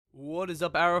What is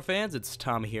up, Arrow fans? It's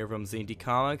Tommy here from Z&D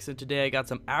Comics, and today I got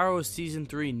some Arrow Season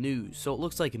 3 news. So it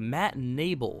looks like Matt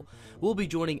Nable will be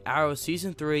joining Arrow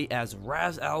Season 3 as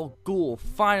Ra's al Ghul,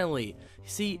 finally!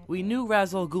 See, we knew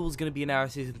Ra's al Ghul was going to be in Arrow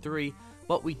Season 3,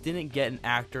 but we didn't get an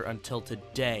actor until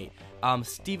today.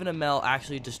 Stephen Amell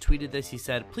actually just tweeted this. He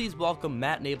said, "Please welcome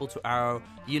Matt Nable to Arrow,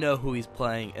 you know who he's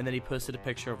playing," and then he posted a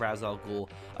picture of Ra's al Ghul.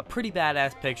 A pretty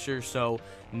badass picture, so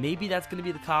maybe that's going to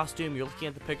be the costume. You're looking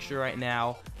at the picture right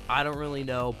now. I don't really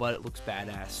know, but it looks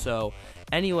badass. So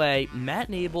anyway, Matt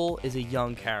Nable is a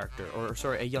young character, or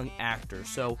sorry, a young actor.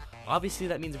 So obviously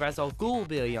that means Ra's al Ghul will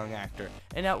be a young actor.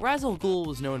 And now Ra's al Ghul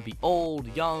was known to be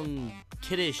old, young,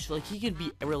 kiddish. Like, he can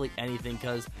be really anything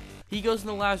because he goes in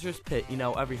the Lazarus pit, you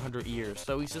know, every 100 years.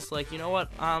 So he's just like, you know what,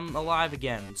 I'm alive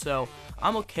again. So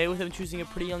I'm okay with him choosing a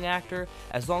pretty young actor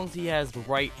as long as he has the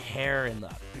right hair and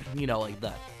the, you know, like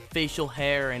the facial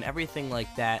hair and everything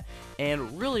like that.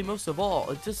 And really, most of all,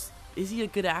 it just, is he a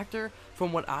good actor?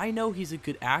 From what I know, he's a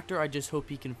good actor. I just hope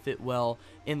he can fit well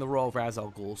in the role of Ra's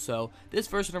al Ghul. So this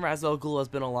version of Ra's al Ghul has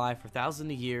been alive for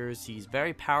thousands of years. He's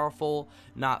very powerful,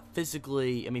 not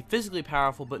physically, I mean physically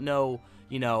powerful, but no,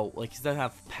 you know, like, he doesn't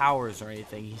have powers or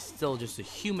anything. He's still just a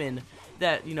human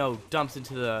that, you know, dumps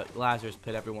into the Lazarus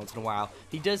pit every once in a while.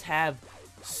 He does have,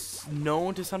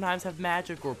 known to sometimes have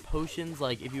magic or potions.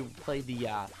 Like, if you play the,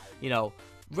 you know,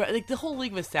 like, the whole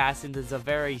League of Assassins is a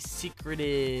very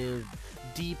secretive,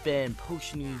 deep-end,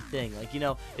 potion-y thing. Like, you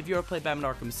know, if you ever played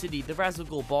Batman Arkham City, the Ra's al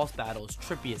Ghul boss battle is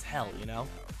trippy as hell, you know?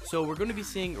 So we're going to be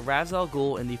seeing Ra's al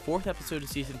Ghul in the 4th episode of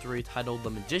Season 3 titled The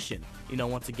Magician. You know,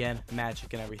 once again,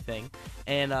 magic and everything.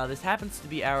 And this happens to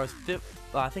be Arrow's,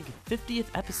 I think, 50th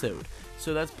episode.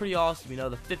 So that's pretty awesome, you know,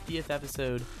 the 50th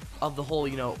episode of the whole,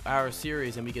 you know, Arrow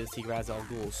series, and we get to see Ra's al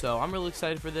Ghul. So I'm really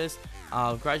excited for this.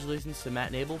 Congratulations to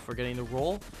Matt Nable for getting the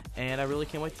role, and I really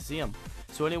can't wait to see him.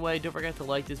 So anyway, don't forget to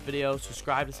like this video,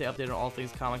 subscribe to stay updated on all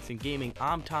things comics and gaming.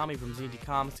 I'm Tommy from Z&D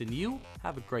Comics, and you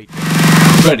have a great day.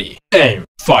 Ready, aim,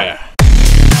 fire.